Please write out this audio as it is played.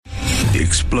The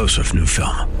explosive new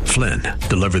film, Flynn,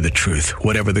 deliver the truth,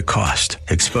 whatever the cost,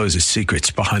 exposes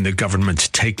secrets behind the government's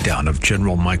takedown of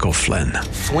General Michael Flynn.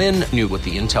 Flynn knew what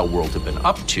the intel world had been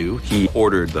up to. He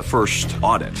ordered the first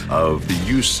audit of the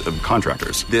use of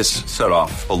contractors. This set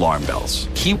off alarm bells.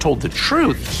 He told the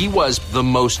truth. He was the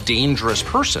most dangerous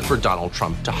person for Donald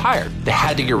Trump to hire. They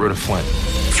had to get rid of Flynn.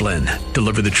 Flynn,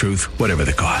 deliver the truth, whatever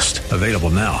the cost. Available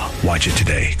now. Watch it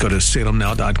today. Go to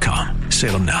salemnow.com.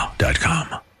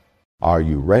 salemnow.com. Are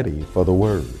you ready for the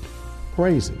word?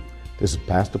 Praise Him. This is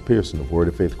Pastor Pearson of Word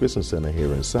of Faith Christian Center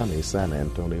here in sunny San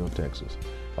Antonio, Texas.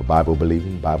 A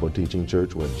Bible-believing, Bible-teaching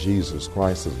church where Jesus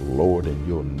Christ is Lord and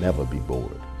you'll never be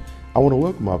bored. I want to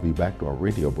welcome all of you back to our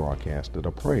radio broadcast that I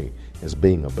pray is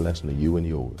being a blessing to you and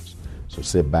yours. So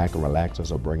sit back and relax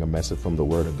as I bring a message from the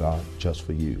Word of God just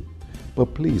for you.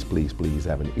 But please, please, please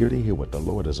have an ear to hear what the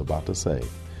Lord is about to say.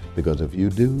 Because if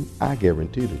you do, I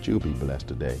guarantee that you'll be blessed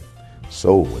today.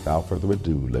 So, without further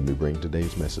ado, let me bring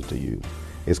today's message to you.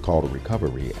 It's called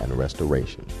Recovery and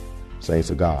Restoration. Saints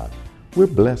of God, we're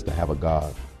blessed to have a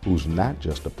God who's not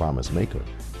just a promise maker,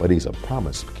 but He's a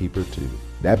promise keeper too.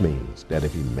 That means that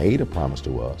if He made a promise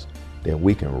to us, then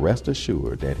we can rest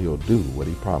assured that He'll do what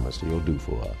He promised He'll do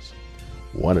for us.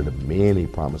 One of the many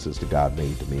promises that God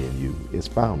made to me and you is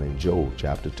found in Joel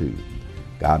chapter 2.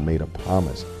 God made a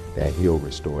promise that He'll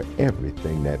restore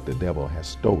everything that the devil has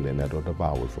stolen and or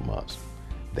devoured from us.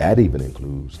 That even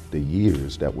includes the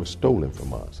years that were stolen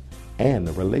from us and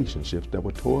the relationships that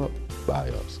were tore up by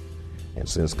us. And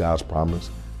since God's promise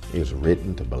is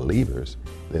written to believers,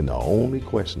 then the only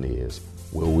question is,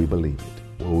 will we believe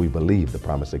it? Will we believe the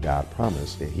promise that God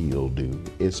promised that He'll do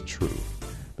is true?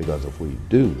 Because if we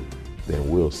do, then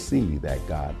we'll see that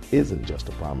God isn't just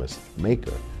a promise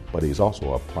maker, but He's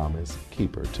also a promise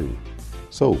keeper too.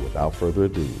 So without further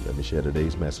ado, let me share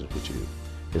today's message with you.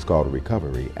 It's called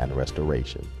Recovery and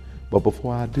Restoration. But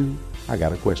before I do, I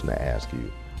got a question to ask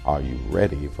you. Are you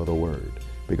ready for the word?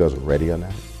 Because ready or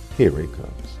not, here it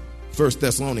comes. 1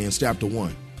 Thessalonians chapter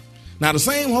 1. Now the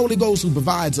same Holy Ghost who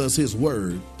provides us His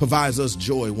word provides us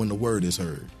joy when the word is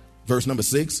heard. Verse number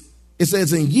 6, it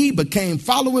says, and ye became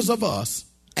followers of us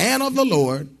and of the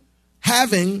Lord,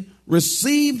 having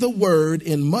received the word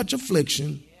in much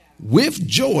affliction with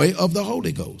joy of the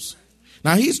Holy Ghost.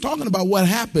 Now he's talking about what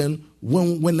happened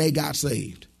when they got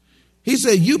saved. He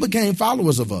said, you became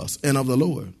followers of us and of the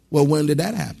Lord. Well, when did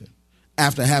that happen?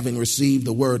 After having received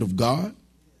the word of God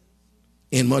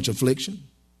in much affliction.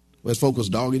 Where's folks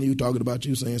dogging you, talking about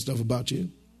you, saying stuff about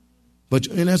you? But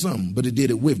and that's something. But it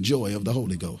did it with joy of the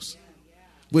Holy Ghost.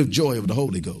 With joy of the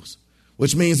Holy Ghost.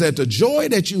 Which means that the joy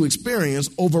that you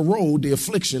experienced overrode the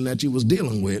affliction that you was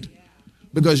dealing with.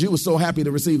 Because you were so happy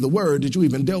to receive the word that you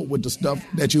even dealt with the stuff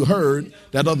that you heard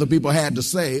that other people had to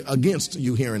say against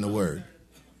you hearing the word.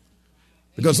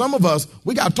 Because some of us,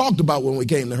 we got talked about when we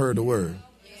came to hear the word.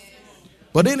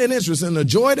 But in an interest, and the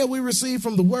joy that we received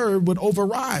from the word would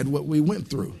override what we went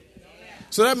through.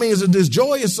 So that means that this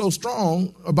joy is so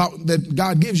strong about that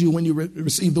God gives you when you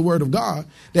receive the word of God,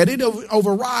 that it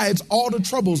overrides all the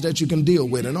troubles that you can deal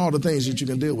with and all the things that you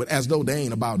can deal with as though they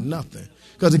ain't about nothing.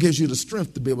 Because it gives you the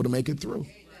strength to be able to make it through.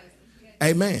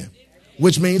 Amen.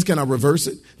 Which means, can I reverse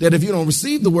it? That if you don't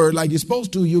receive the word like you're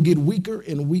supposed to, you'll get weaker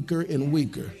and weaker and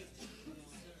weaker.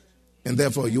 And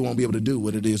therefore, you won't be able to do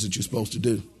what it is that you're supposed to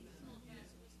do.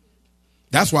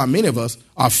 That's why many of us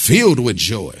are filled with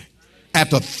joy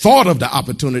at the thought of the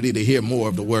opportunity to hear more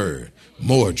of the word.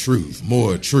 More truth,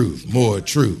 more truth, more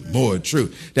truth, more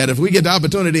truth. That if we get the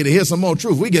opportunity to hear some more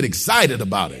truth, we get excited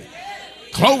about it.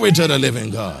 Glory to the living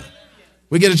God.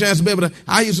 We get a chance to be able to,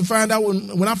 I used to find out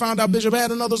when I found out Bishop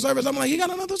had another service, I'm like, he got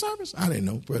another service? I didn't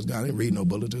know. Praise God. I didn't read no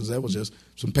bulletins. That was just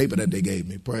some paper that they gave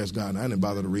me. Praise God. I didn't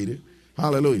bother to read it.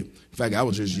 Hallelujah. In fact, I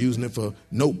was just using it for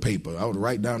note paper. I would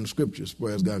write down the scriptures,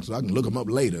 praise God, so I can look them up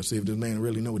later, see if this man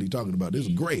really know what he's talking about. This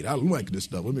is great. I like this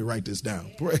stuff. Let me write this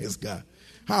down. Praise God.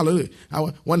 Hallelujah.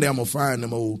 One day I'm going to find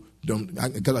them old,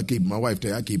 because I keep, my wife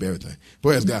tell you, I keep everything.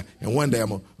 Praise God. And one day I'm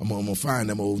going to find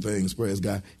them old things, praise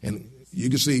God. And you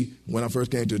can see when I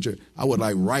first came to the church, I would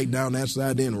like write down that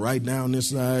side, then write down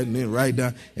this side, and then write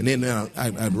down, and then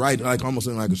I'd write like almost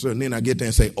in like a certain, then I get there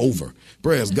and say over,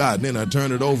 praise God. And then I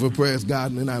turn it over, praise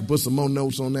God, and then I put some more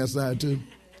notes on that side too.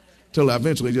 Till I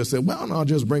eventually just said, well, no, I'll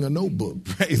just bring a notebook,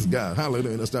 praise God,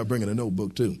 hallelujah, and I start bringing a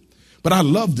notebook too. But I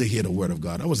love to hear the word of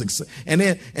God. I was excited. And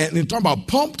then talking about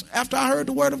pumped after I heard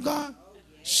the word of God,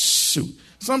 shoot.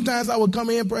 Sometimes I would come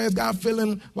in, praise God,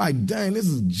 feeling like, dang, this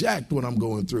is jacked what I'm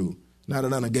going through. Now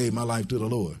that I done gave my life to the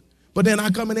Lord. But then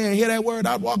I come in there and hear that word.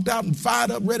 I walked out and fired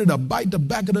up, ready to bite the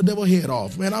back of the devil's head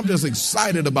off. Man, I'm just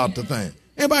excited about the thing.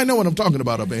 Everybody know what I'm talking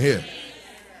about up in here.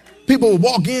 People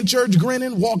walk in church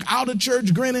grinning, walk out of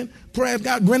church grinning, praise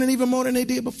God, grinning even more than they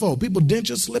did before. People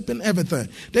dentures slipping, everything.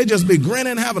 They just be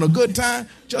grinning, having a good time,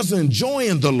 just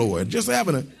enjoying the Lord, just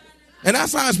having a. And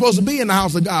that's how it's supposed to be in the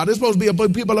house of God. There's supposed to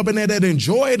be people up in there that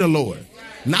enjoy the Lord,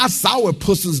 not sour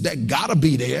pussies that gotta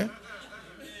be there,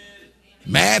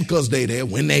 mad because they there,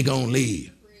 when they gonna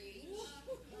leave,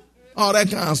 all that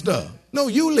kind of stuff. No,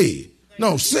 you leave.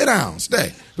 No, sit down,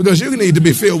 stay, because you need to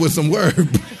be filled with some word,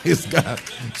 praise God,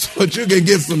 so that you can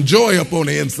get some joy up on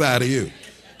the inside of you.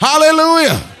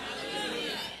 Hallelujah.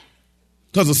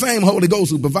 Because the same Holy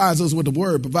Ghost who provides us with the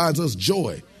word provides us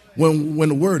joy when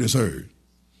the word is heard.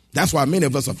 That's why many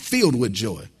of us are filled with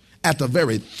joy at the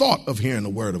very thought of hearing the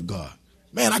word of God.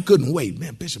 Man, I couldn't wait.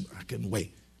 Man, Bishop, I couldn't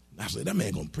wait. I said, that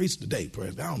man going to preach today,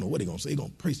 praise God. I don't know what he's going to say. He's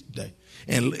going to preach today.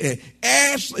 And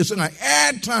it's like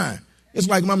add time. It's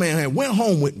like my man had went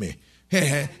home with me,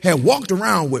 had walked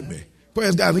around with me.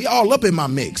 Praise God. He all up in my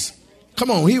mix. Come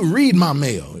on, he read my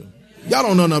mail. Y'all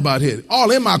don't know nothing about it.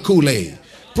 All in my Kool-Aid.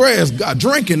 Praise God.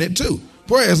 Drinking it too.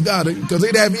 Praise God. Because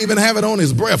he'd even have it on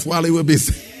his breath while he would be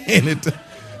saying it.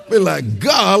 Be like,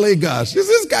 golly gosh.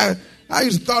 This guy, I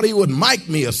used to thought he would mic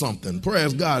me or something.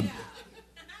 Praise God.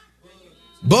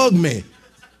 Bug me.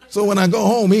 So when I go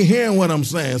home, he hearing what I'm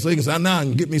saying. So he can say, now I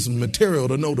can get me some material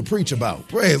to know to preach about.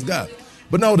 Praise God.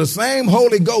 But no, the same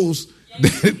Holy Ghost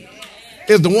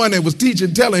is the one that was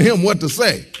teaching, telling him what to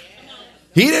say.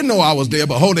 He didn't know I was there,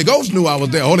 but Holy Ghost knew I was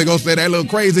there. Holy Ghost said, that little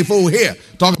crazy fool here,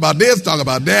 talk about this, talk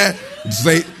about that.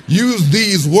 Say, use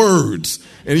these words.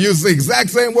 And use the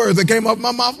exact same words that came up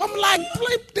my mouth. I'm like,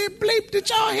 bleep, bleep, bleep. Did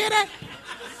y'all hear that?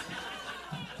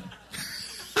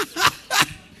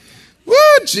 Woo,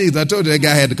 jeez, I told you that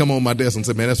guy had to come on my desk and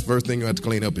say, man, that's the first thing you have to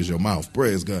clean up is your mouth.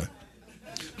 Praise God.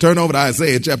 Turn over to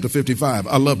Isaiah chapter 55.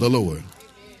 I love the Lord.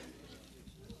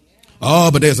 Oh,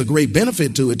 but there's a great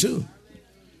benefit to it too.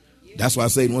 That's why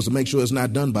Satan wants to make sure it's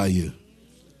not done by you.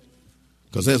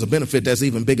 Because there's a benefit that's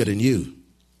even bigger than you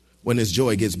when this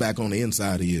joy gets back on the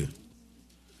inside of you.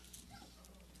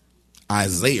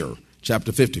 Isaiah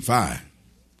chapter 55.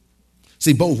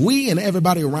 See, both we and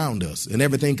everybody around us and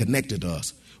everything connected to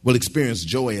us will experience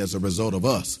joy as a result of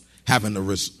us having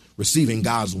the receiving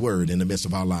God's word in the midst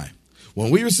of our life. When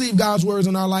we receive God's words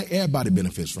in our life, everybody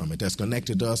benefits from it. That's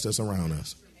connected to us, that's around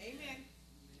us. Amen.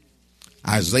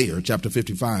 Isaiah chapter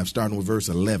 55, starting with verse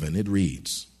 11, it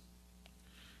reads,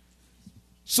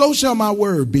 so shall my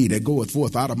word be that goeth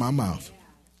forth out of my mouth.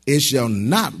 It shall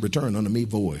not return unto me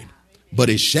void, but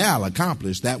it shall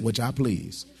accomplish that which I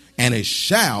please, and it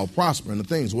shall prosper in the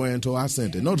things whereunto I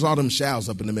sent it. Notice all them shalls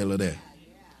up in the middle of that.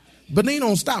 But then he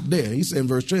don't stop there. He said in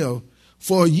verse 12,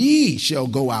 for ye shall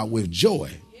go out with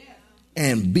joy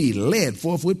and be led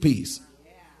forth with peace.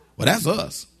 Well, that's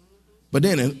us. But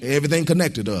then everything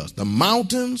connected to us. The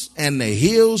mountains and the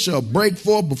hills shall break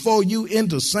forth before you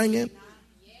into singing.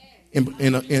 In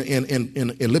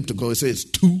elliptical, it says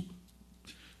two.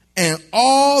 And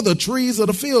all the trees of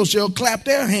the field shall clap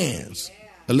their hands.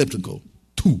 Elliptical,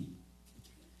 two.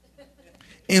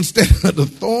 Instead of the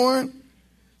thorn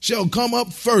shall come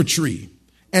up fir tree.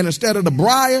 And instead of the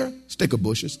briar, sticker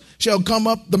bushes, shall come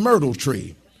up the myrtle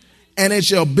tree. And it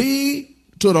shall be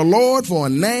to the Lord for a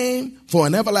name, for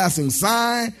an everlasting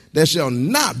sign that shall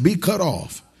not be cut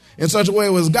off. In such a way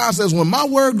as God says, when my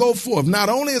word go forth, not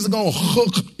only is it going to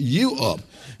hook you up,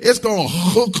 it's going to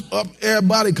hook up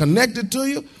everybody connected to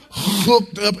you,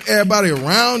 hooked up everybody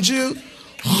around you,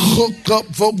 hook up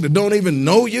folk that don't even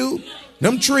know you.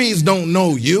 Them trees don't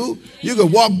know you. You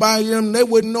could walk by them, they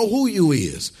wouldn't know who you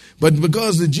is. But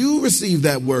because that you received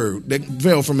that word that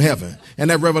fell from heaven and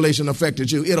that revelation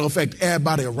affected you, it'll affect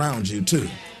everybody around you too.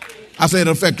 I said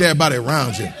it'll affect everybody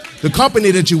around you. The company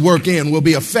that you work in will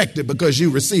be affected because you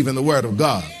receiving the word of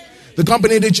God. The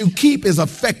company that you keep is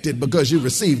affected because you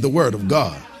receive the word of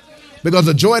God. Because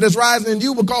the joy that's rising in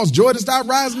you will cause joy to start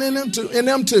rising in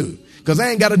them too. Because they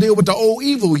ain't got to deal with the old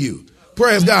evil you.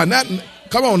 Praise God.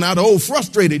 Come on now, the old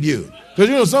frustrated you. Because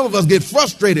you know some of us get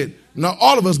frustrated. Now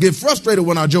all of us get frustrated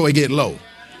when our joy get low.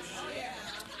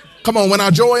 Come on, when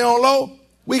our joy on low,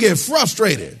 we get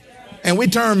frustrated. And we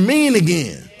turn mean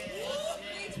again.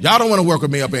 Y'all don't want to work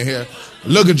with me up in here.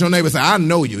 Look at your neighbor and say, I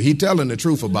know you. He telling the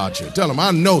truth about you. Tell him,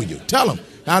 I know you. Tell him,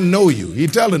 I know you. He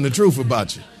telling the truth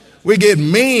about you. We get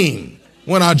mean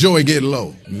when our joy get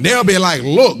low. And they'll be like,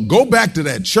 look, go back to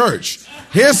that church.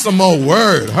 Here's some more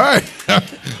word. Hurry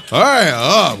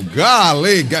up.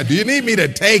 Golly. God, do you need me to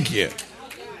take you?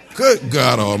 Good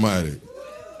God Almighty.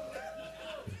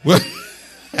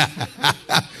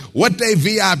 What they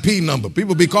VIP number?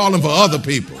 People be calling for other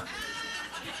people.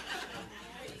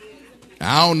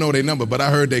 I don't know their number, but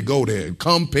I heard they go there.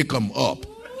 Come pick them up.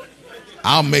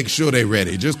 I'll make sure they're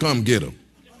ready. Just come get them.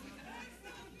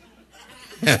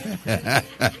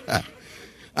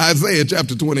 Isaiah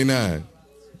chapter 29.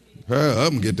 I'm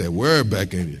going to get that word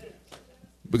back in you.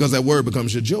 Because that word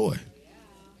becomes your joy.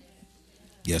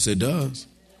 Yes, it does.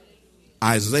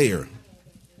 Isaiah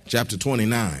chapter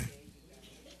 29.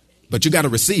 But you got to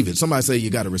receive it. Somebody say you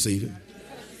got to receive it.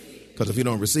 Because if you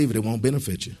don't receive it, it won't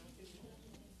benefit you.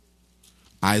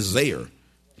 Isaiah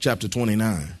chapter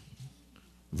 29,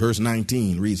 verse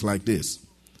 19 reads like this.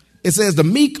 It says, the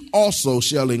meek also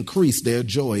shall increase their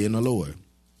joy in the Lord.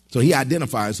 So he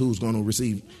identifies who's going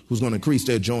to increase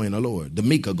their joy in the Lord. The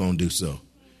meek are going to do so.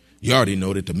 You already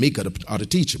know that the meek are the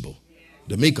teachable.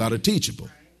 The meek are the teachable.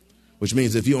 Which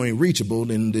means if you ain't reachable,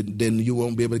 then you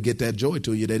won't be able to get that joy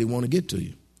to you that he want to get to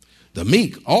you. The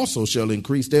meek also shall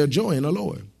increase their joy in the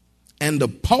Lord. And the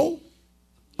poor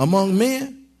among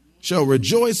men shall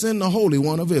rejoice in the Holy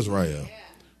One of Israel.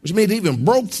 Which means even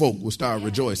broke folk will start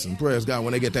rejoicing, praise God,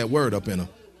 when they get that word up in them.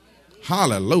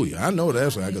 Hallelujah. I know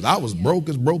that's right, because I was broke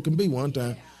as broke can be one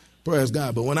time. Praise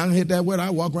God. But when I hit that word, I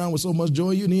walk around with so much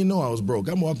joy, you didn't even know I was broke.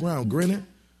 I'm walking around grinning.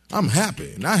 I'm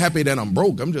happy. Not happy that I'm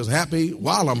broke. I'm just happy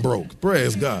while I'm broke.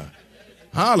 Praise God.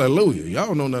 Hallelujah. Y'all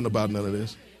don't know nothing about none of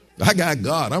this. I got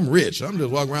God. I'm rich. I'm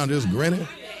just walking around just grinning.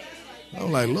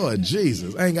 I'm like, Lord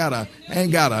Jesus, I ain't got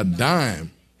a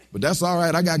dime. But that's all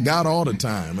right. I got God all the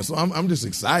time. And so I'm just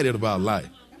excited about life.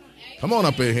 Come on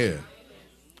up in here.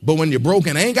 But when you're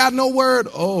broken, ain't got no word,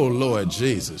 oh, Lord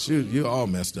Jesus, you're all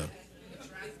messed up.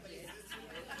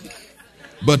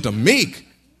 But the meek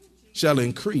shall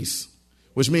increase,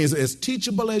 which means as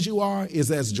teachable as you are is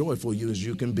as joyful as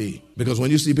you can be. Because when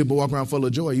you see people walk around full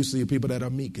of joy, you see people that are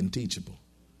meek and teachable.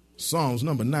 Psalms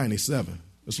number 97.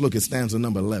 Let's look at stanza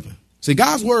number 11. See,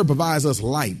 God's word provides us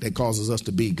light that causes us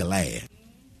to be glad.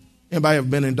 Anybody ever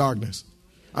been in darkness?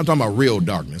 I'm talking about real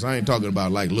darkness. I ain't talking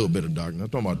about like a little bit of darkness. I'm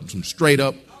talking about some straight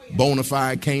up, bona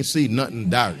fide, can't see nothing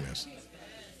darkness.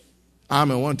 I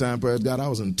remember one time, praise God, I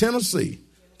was in Tennessee.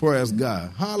 Praise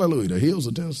God. Hallelujah. The hills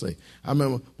of Tennessee. I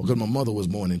remember because my mother was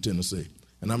born in Tennessee.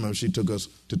 And I remember she took us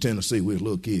to Tennessee. We were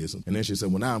little kids. And then she said,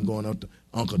 well, now I'm going up to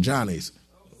Uncle Johnny's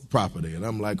property. And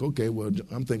I'm like, okay, well,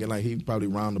 I'm thinking like he probably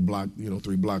round the block,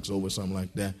 3 blocks over, something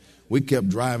like that. We kept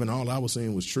driving. All I was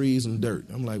seeing was trees and dirt.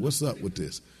 I'm like, what's up with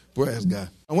this? Praise God.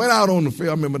 I went out on the field.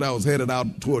 I remember that I was headed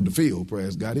out toward the field.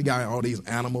 Praise God. He got all these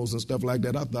animals and stuff like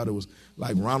that. I thought it was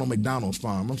like Ronald McDonald's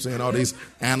farm. I'm seeing all these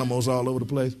animals all over the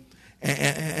place.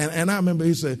 And I remember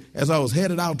he said, as I was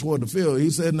headed out toward the field, he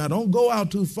said, now don't go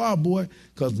out too far, boy,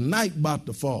 because night about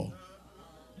to fall.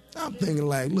 I'm thinking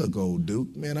like, look, old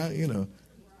Duke, man,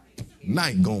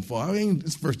 night gonna fall. I mean,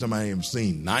 it's the first time I ever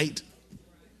seen night.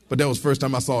 But that was the first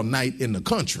time I saw night in the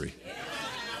country.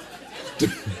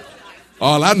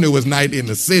 All I knew was night in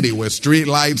the city where street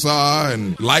lights are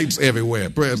and lights everywhere.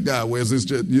 Praise God. Whereas it's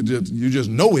just, you just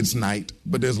know it's night,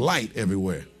 but there's light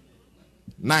everywhere.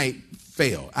 Night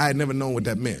fell. I had never known what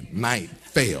that meant. Night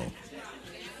fell.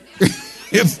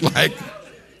 It's like,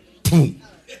 boom.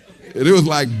 It was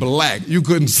like black. You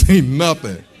couldn't see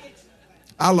nothing.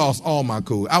 I lost all my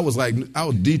cool. I was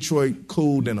Detroit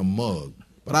cooled in a mug,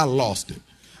 but I lost it.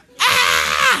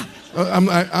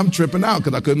 I'm tripping out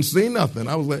because I couldn't see nothing.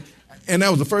 I was like, and that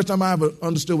was the first time I ever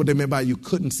understood what they meant by you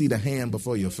couldn't see the hand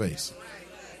before your face.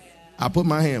 I put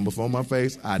my hand before my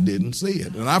face. I didn't see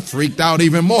it. And I freaked out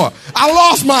even more. I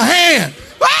lost my hand.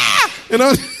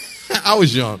 I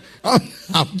was young.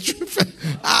 I'm tripping.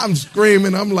 I'm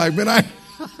screaming. I'm like, man,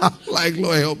 I'm like,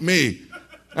 Lord, help me.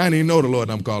 I didn't even know the Lord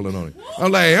I'm calling on him.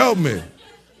 I'm like, help me.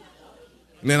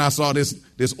 And then I saw this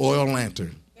oil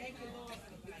lantern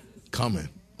coming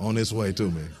on its way to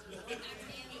me.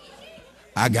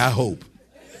 I got hope.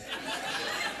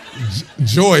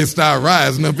 Joy started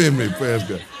rising up in me, praise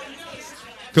God.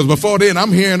 Because before then,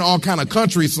 I'm hearing all kind of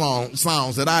country sounds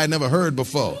that I had never heard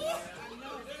before.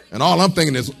 And all I'm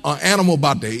thinking is, an animal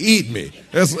about to eat me.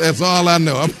 That's all I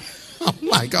know. I'm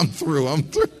like, I'm through.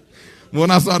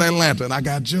 When I saw that lantern, I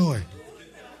got joy.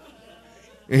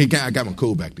 And I got my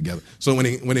cool back together. So when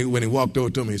he walked over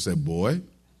to me, he said, boy,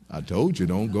 I told you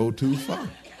don't go too far.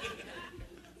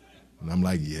 And I'm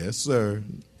like, yes, sir.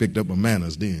 Picked up my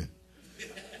manners then.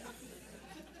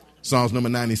 Psalms number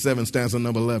 97, stanza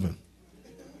number 11.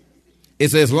 It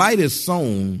says, light is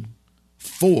sown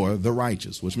for the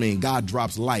righteous, which means God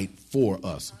drops light for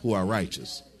us who are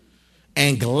righteous.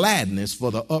 And gladness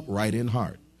for the upright in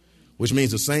heart, which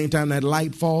means the same time that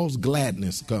light falls,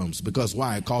 gladness comes. Because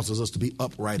why? It causes us to be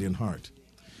upright in heart.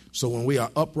 So when we are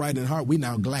upright in heart, we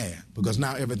now glad because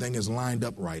now everything is lined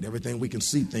up right. Everything, we can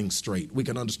see things straight. We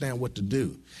can understand what to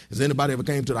do. Has anybody ever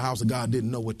came to the house of God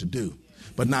didn't know what to do?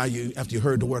 But now after you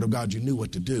heard the word of God, you knew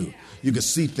what to do. You can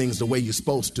see things the way you're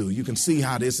supposed to. You can see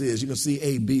how this is. You can see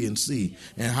A, B, and C,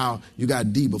 and how you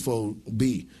got D before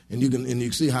B. And you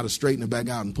can see how to straighten it back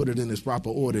out and put it in its proper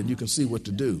order, and you can see what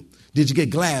to do. Did you get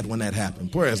glad when that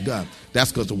happened? Praise God.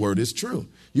 That's because the word is true.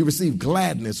 You receive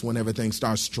gladness when everything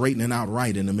starts straightening out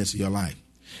right in the midst of your life.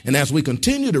 And as we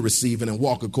continue to receive it and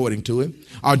walk according to it,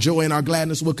 our joy and our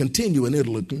gladness will continue, and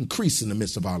it'll increase in the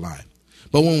midst of our life.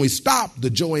 But when we stop, the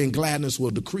joy and gladness will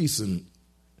decrease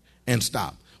and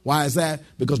stop. Why is that?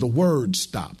 Because the word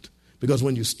stopped. Because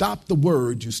when you stop the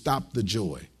word, you stop the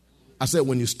joy. I said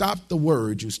when you stop the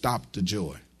word, you stop the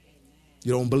joy.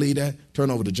 You don't believe that?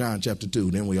 Turn over to John chapter 2.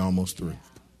 Then we almost through.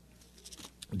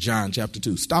 John chapter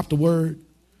 2. Stop the word,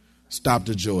 stop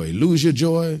the joy. Lose your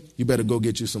joy, you better go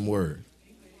get you some word.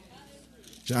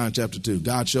 John chapter 2.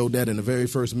 God showed that in the very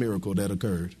first miracle that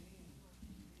occurred.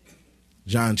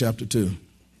 John chapter 2.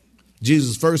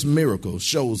 Jesus' first miracle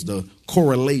shows the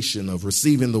correlation of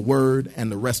receiving the word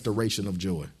and the restoration of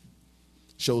joy.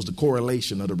 Shows the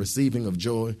correlation of the receiving of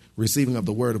joy, receiving of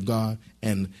the word of God,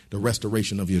 and the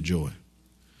restoration of your joy.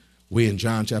 We're in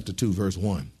John chapter 2, verse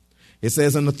 1. It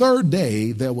says, "On the third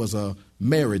day there was a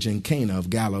marriage in Cana of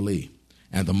Galilee,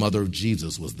 and the mother of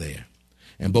Jesus was there.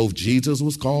 And both Jesus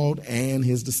was called and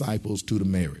his disciples to the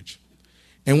marriage.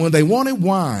 And when they wanted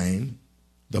wine,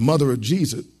 the mother of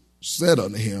Jesus said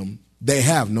unto him, They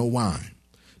have no wine."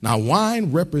 Now,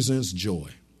 wine represents joy.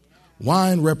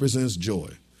 Wine represents joy.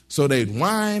 So that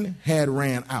wine had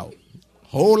ran out.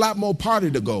 Whole lot more party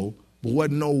to go, but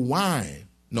wasn't no wine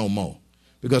no more.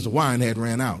 Because the wine had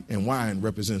ran out, and wine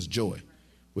represents joy.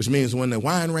 Which means when the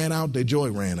wine ran out, their joy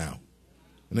ran out.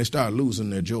 And they started losing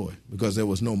their joy because there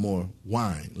was no more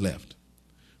wine left.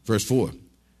 Verse 4,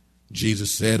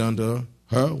 Jesus said unto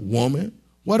her, "Woman,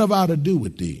 what have I to do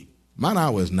with thee? Mine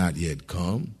hour is not yet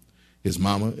come." His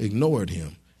mama ignored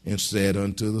him and said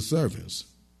unto the servants.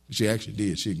 She actually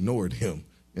did. She ignored him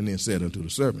and then said unto the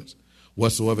servants,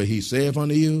 "Whatsoever he saith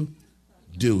unto you,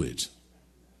 do it."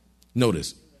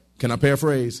 Notice, can I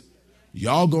paraphrase?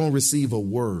 Y'all going to receive a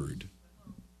word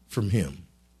from him.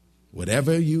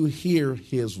 Whatever you hear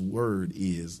his word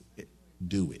is,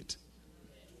 do it.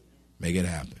 Make it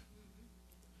happen.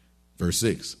 Verse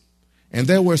 6. "And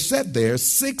there were set there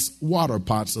 6 water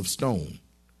pots of stone,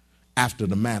 after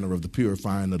the manner of the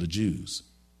purifying of the Jews,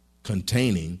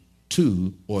 containing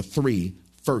 2 or 3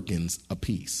 firkins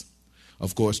apiece."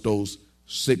 Of course, those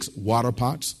 6 water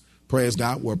pots, praise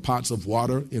God, were pots of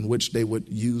water in which they would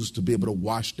use to be able to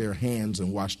wash their hands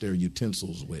and wash their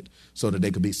utensils with, so that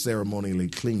they could be ceremonially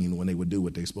clean when they would do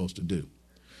what they're supposed to do.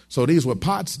 So these were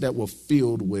pots that were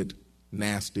filled with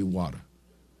nasty water.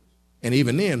 And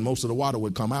even then, most of the water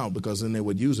would come out because then they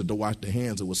would use it to wash their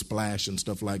hands. It would splash and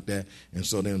stuff like that. And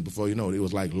so then before you know it, it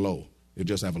was like low. It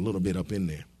just have a little bit up in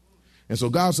there. And so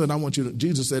God said,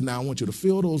 Jesus said, now I want you to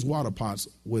fill those water pots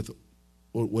with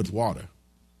water.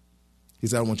 He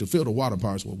said, I want you to fill the water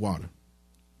pots with water.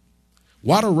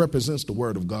 Water represents the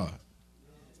word of God.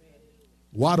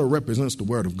 Water represents the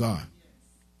word of God.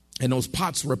 And those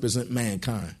pots represent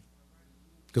mankind.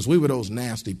 Because we were those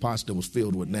nasty pots that was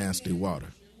filled with nasty water.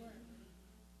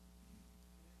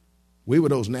 We were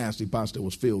those nasty pots that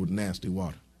was filled with nasty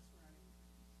water.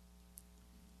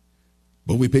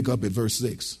 But we pick up at verse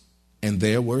 6. "And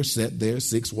there were set there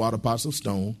 6 water pots of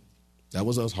stone," that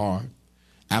was us hard,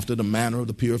 "after the manner of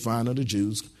the purifying of the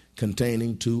Jews,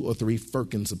 containing 2 or 3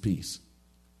 firkins apiece.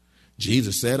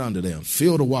 Jesus said unto them,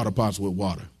 Fill the water pots with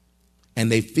water.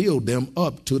 And they filled them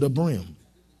up to the brim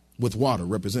with water,"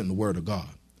 representing the word of God.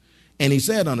 "And he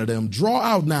said unto them, Draw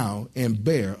out now and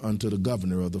bear unto the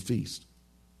governor of the feast.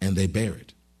 And they bare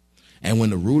it. And when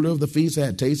the ruler of the feast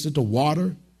had tasted the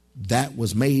water that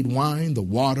was made wine, the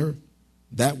water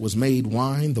that was made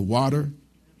wine, the water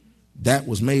that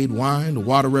was made wine," the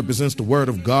water represents the word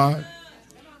of God.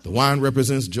 The wine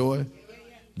represents joy.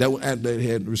 That they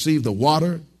had received the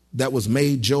water that was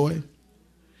made joy,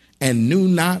 "and knew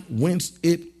not whence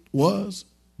it was,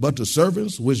 but the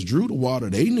servants which drew the water,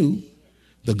 they knew.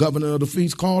 The governor of the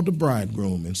feast called the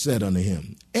bridegroom and said unto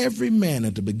him, Every man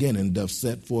at the beginning doth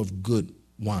set forth good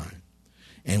wine.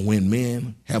 And when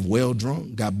men have well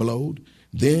drunk, got blowed,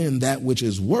 then that which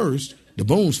is worst, the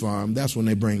Boone's Farm, that's when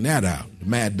they bring that out, the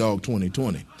Mad Dog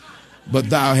 2020.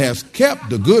 But thou hast kept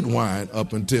the good wine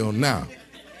up until now."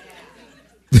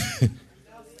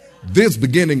 This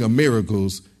beginning of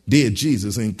miracles did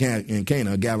Jesus in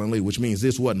Cana of Galilee, which means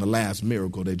this wasn't the last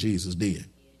miracle that Jesus did.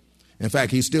 In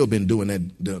fact, he's still been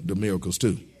doing the miracles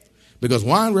too. Because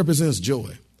wine represents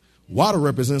joy. Water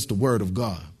represents the word of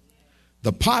God.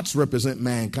 The pots represent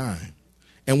mankind.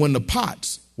 And when the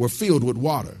pots were filled with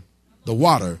water, the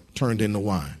water turned into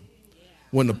wine.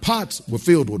 When the pots were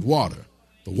filled with water,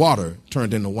 the water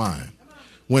turned into wine.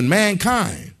 When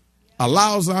mankind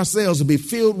allows ourselves to be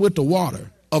filled with the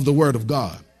water of the Word of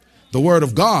God, the Word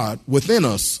of God within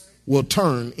us will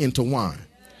turn into wine.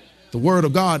 The Word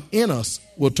of God in us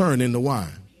will turn into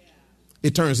wine.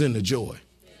 It turns into joy.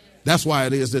 That's why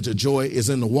it is that the joy is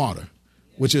in the water,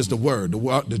 which is the Word.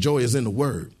 The joy is in the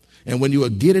Word. And when you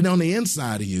get it on the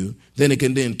inside of you, then it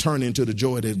can then turn into the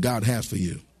joy that God has for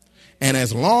you. And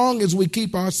as long as we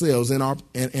keep ourselves in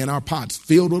our pots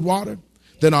filled with water,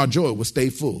 then our joy will stay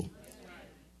full.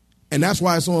 And that's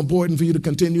why it's so important for you to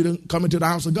continue to come into the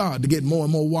house of God to get more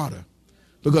and more water,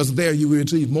 because there you will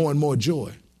receive more and more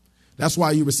joy. That's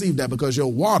why you receive that, because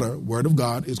your water, Word of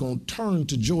God, is going to turn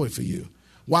to joy for you.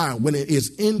 Why? When it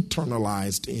is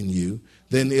internalized in you,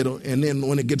 then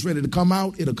when it gets ready to come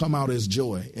out, it'll come out as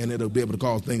joy, and it'll be able to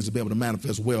cause things to be able to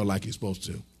manifest well like you're supposed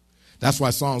to. That's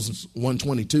why Psalms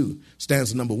 122,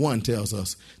 stanza number 1, tells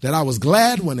us that I was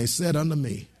glad when they said unto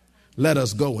me, let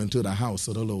us go into the house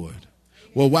of the Lord.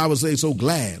 Well, why was they so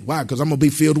glad? Why? Because I'm going to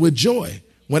be filled with joy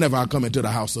whenever I come into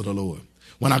the house of the Lord.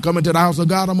 When I come into the house of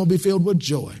God, I'm going to be filled with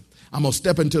joy. I'm going to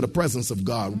step into the presence of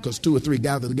God, because 2 or 3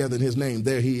 gather together in his name,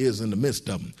 there he is in the midst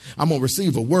of them. I'm going to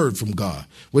receive a word from God,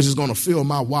 which is going to fill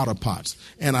my water pots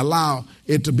and allow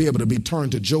it to be able to be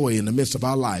turned to joy in the midst of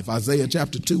our life. Isaiah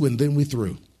chapter 2, and then we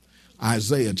through.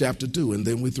 Isaiah chapter 2, and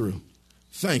then we through.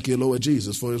 Thank you, Lord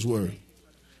Jesus, for his word.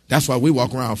 That's why we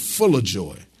walk around full of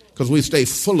joy, because we stay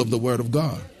full of the Word of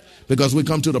God, because we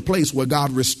come to the place where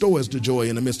God restores the joy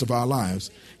in the midst of our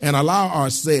lives and allow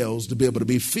ourselves to be able to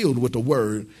be filled with the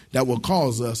Word that will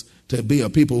cause us to be a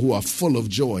people who are full of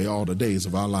joy all the days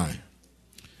of our life.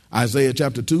 Isaiah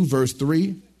chapter 2, verse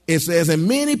 3, it says, and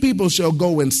many people shall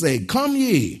go and say, come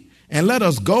ye, and let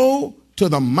us go to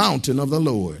the mountain of the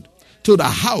Lord, to the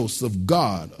house of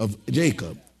God of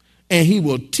Jacob, and he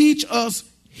will teach us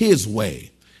his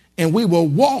way, and we will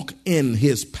walk in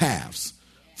his paths.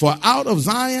 For out of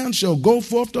Zion shall go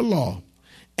forth the law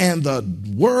and the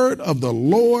word of the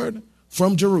Lord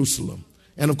from Jerusalem.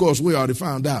 And of course, we already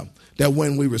found out that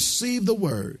when we receive the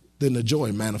word, then the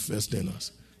joy manifests in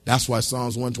us. That's why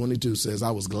Psalms 122 says, I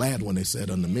was glad when they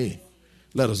said unto me,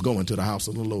 let us go into the house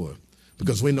of the Lord.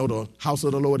 Because we know the house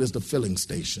of the Lord is the filling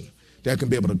station that can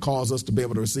be able to cause us to be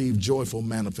able to receive joyful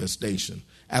manifestation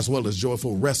as well as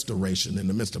joyful restoration in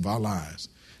the midst of our lives.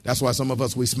 That's why some of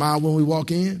us, we smile when we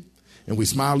walk in, and we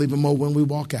smile even more when we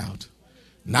walk out.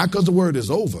 Not because the word is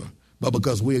over, but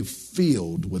because we're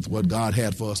filled with what God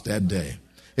had for us that day.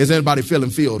 Is anybody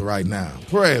feeling filled right now?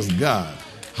 Praise God.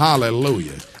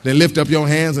 Hallelujah. Then lift up your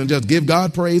hands and just give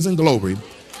God praise and glory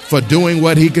for doing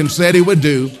what he said he would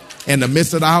do in the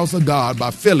midst of the house of God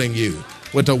by filling you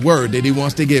with the word that he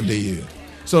wants to give to you,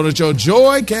 so that your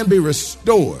joy can be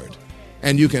restored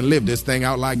and you can live this thing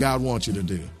out like God wants you to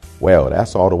do. Well,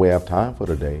 that's all the way I have time for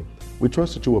today. We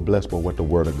trust that you were blessed by what the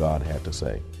Word of God had to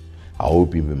say. I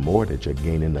hope even more that you're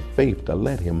gaining the faith to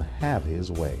let him have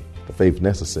his way. The faith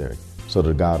necessary so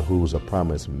that God, who is a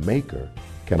promise maker,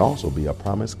 can also be a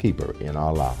promise keeper in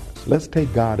our lives. Let's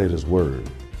take God at his word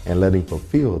and let him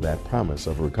fulfill that promise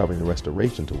of recovery and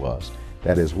restoration to us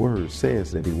that his word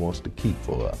says that he wants to keep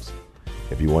for us.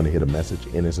 If you want to hear the message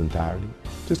in its entirety,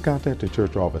 just contact the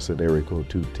church office at area code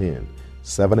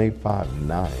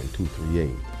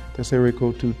 210-785-9238. That's area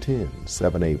code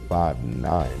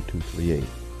 210-785-9238.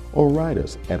 Or write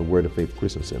us at Word of Faith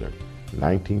Christian Center,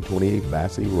 1928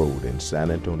 Bassey Road in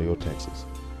San Antonio, Texas,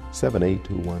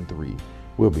 78213.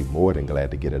 We'll be more than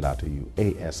glad to get it out to you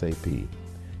ASAP.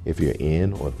 If you're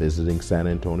in or visiting San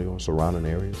Antonio or surrounding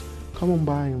areas, come on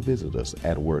by and visit us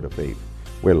at Word of Faith.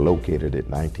 We're located at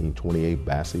 1928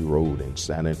 Bassey Road in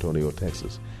San Antonio,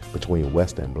 Texas, between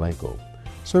West and Blanco.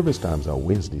 Service times are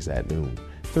Wednesdays at noon,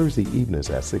 Thursday evenings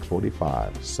at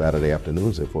 6:45, Saturday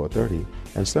afternoons at 4:30,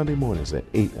 and Sunday mornings at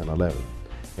 8 and 11.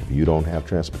 If you don't have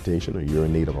transportation or you're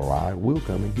in need of a ride, we'll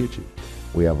come and get you.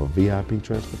 We have a VIP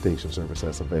transportation service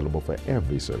that's available for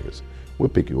every service. We'll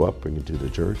pick you up, bring you to the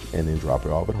church, and then drop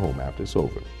you off at home after it's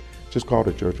over. Just call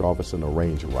the church office and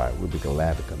arrange a ride. We'll be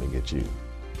glad to come and get you.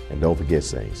 And don't forget,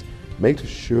 saints, make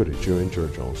sure that you're in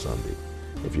church on Sunday.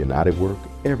 If you're not at work,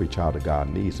 every child of God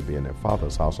needs to be in their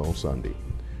Father's house on Sunday.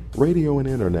 Radio and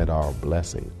internet are a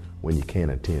blessing when you can't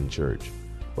attend church.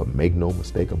 But make no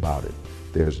mistake about it,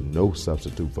 there's no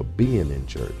substitute for being in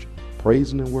church,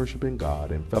 praising and worshiping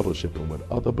God and fellowshipping with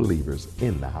other believers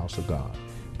in the house of God.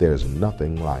 There's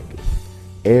nothing like it.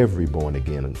 Every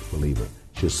born-again believer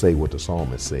should say what the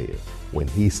psalmist said when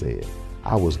he said,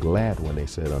 I was glad when they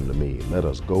said unto me, let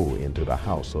us go into the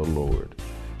house of the Lord.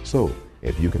 So,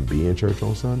 if you can be in church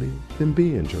on Sunday, then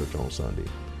be in church on Sunday.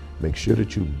 Make sure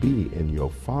that you be in your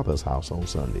Father's house on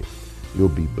Sunday. You'll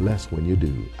be blessed when you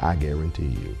do, I guarantee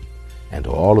you. And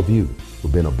to all of you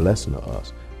who've been a blessing to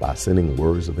us by sending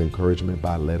words of encouragement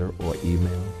by letter or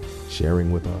email,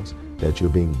 sharing with us that you're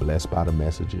being blessed by the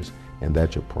messages and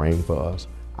that you're praying for us,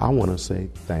 I want to say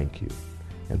thank you.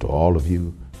 And to all of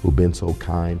you who've been so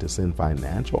kind to send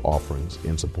financial offerings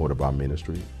in support of our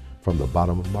ministry, from the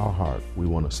bottom of our heart, we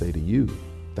want to say to you,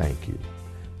 thank you.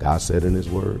 God said in his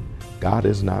word, God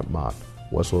is not mocked.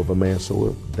 Whatsoever man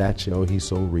soweth, that shall he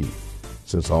so reap.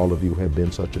 Since all of you have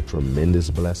been such a tremendous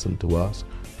blessing to us,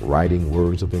 writing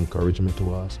words of encouragement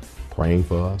to us, praying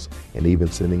for us, and even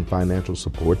sending financial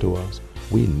support to us,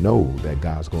 we know that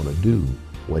God's going to do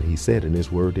what he said in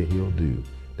his word that he'll do.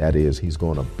 That is, he's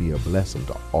going to be a blessing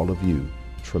to all of you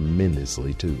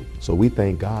tremendously too. So we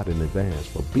thank God in advance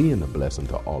for being a blessing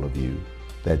to all of you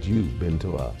that you've been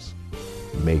to us.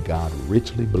 May God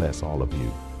richly bless all of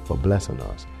you for blessing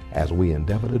us as we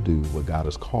endeavor to do what God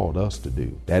has called us to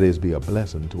do. That is, be a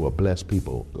blessing to a blessed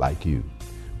people like you.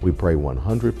 We pray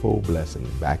 100-fold blessing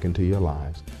back into your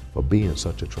lives for being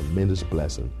such a tremendous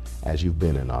blessing as you've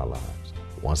been in our lives.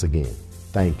 Once again,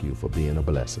 thank you for being a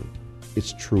blessing.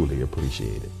 It's truly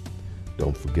appreciated.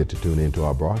 Don't forget to tune into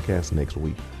our broadcast next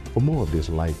week for more of this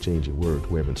life-changing word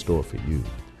we have in store for you.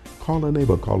 Call a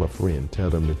neighbor, call a friend, tell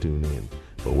them to tune in.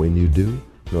 But when you do,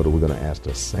 know that we're going to ask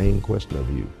the same question of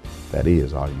you. That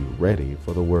is, are you ready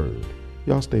for the word?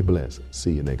 Y'all stay blessed.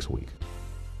 See you next week.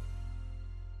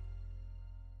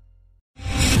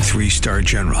 3-star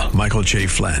General Michael J.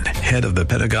 Flynn, head of the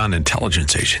Pentagon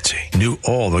Intelligence Agency, knew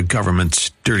all the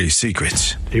government's dirty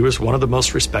secrets. He was one of the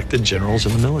most respected generals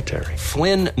in the military.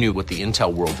 Flynn knew what the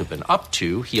intel world had been up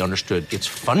to. He understood its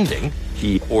funding.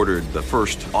 He ordered the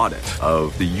first audit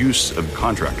of the use of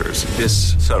contractors.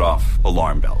 This set off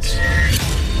alarm bells.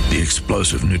 The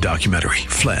explosive new documentary,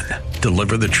 Flynn,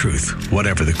 Deliver the Truth,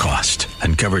 Whatever the Cost,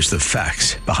 uncovers the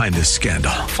facts behind this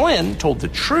scandal. Flynn told the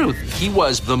truth. He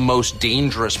was the most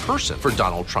dangerous person for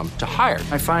Donald Trump to hire.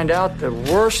 I find out the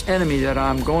worst enemy that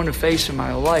I'm going to face in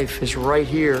my life is right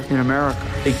here in America.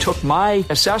 They took my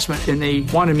assessment and they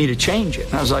wanted me to change it.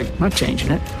 And I was like, I'm not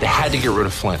changing it. They had to get rid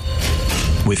of Flynn.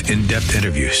 With in-depth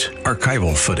interviews,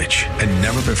 archival footage, and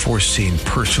never-before-seen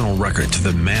personal records of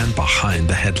the man behind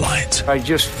the headlines. I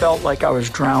just felt like I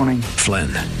was drowning. Flynn,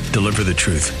 Deliver the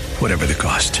Truth, Whatever the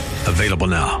Cost. Available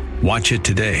now. Watch it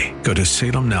today. Go to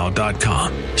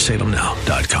salemnow.com.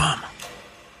 salemnow.com.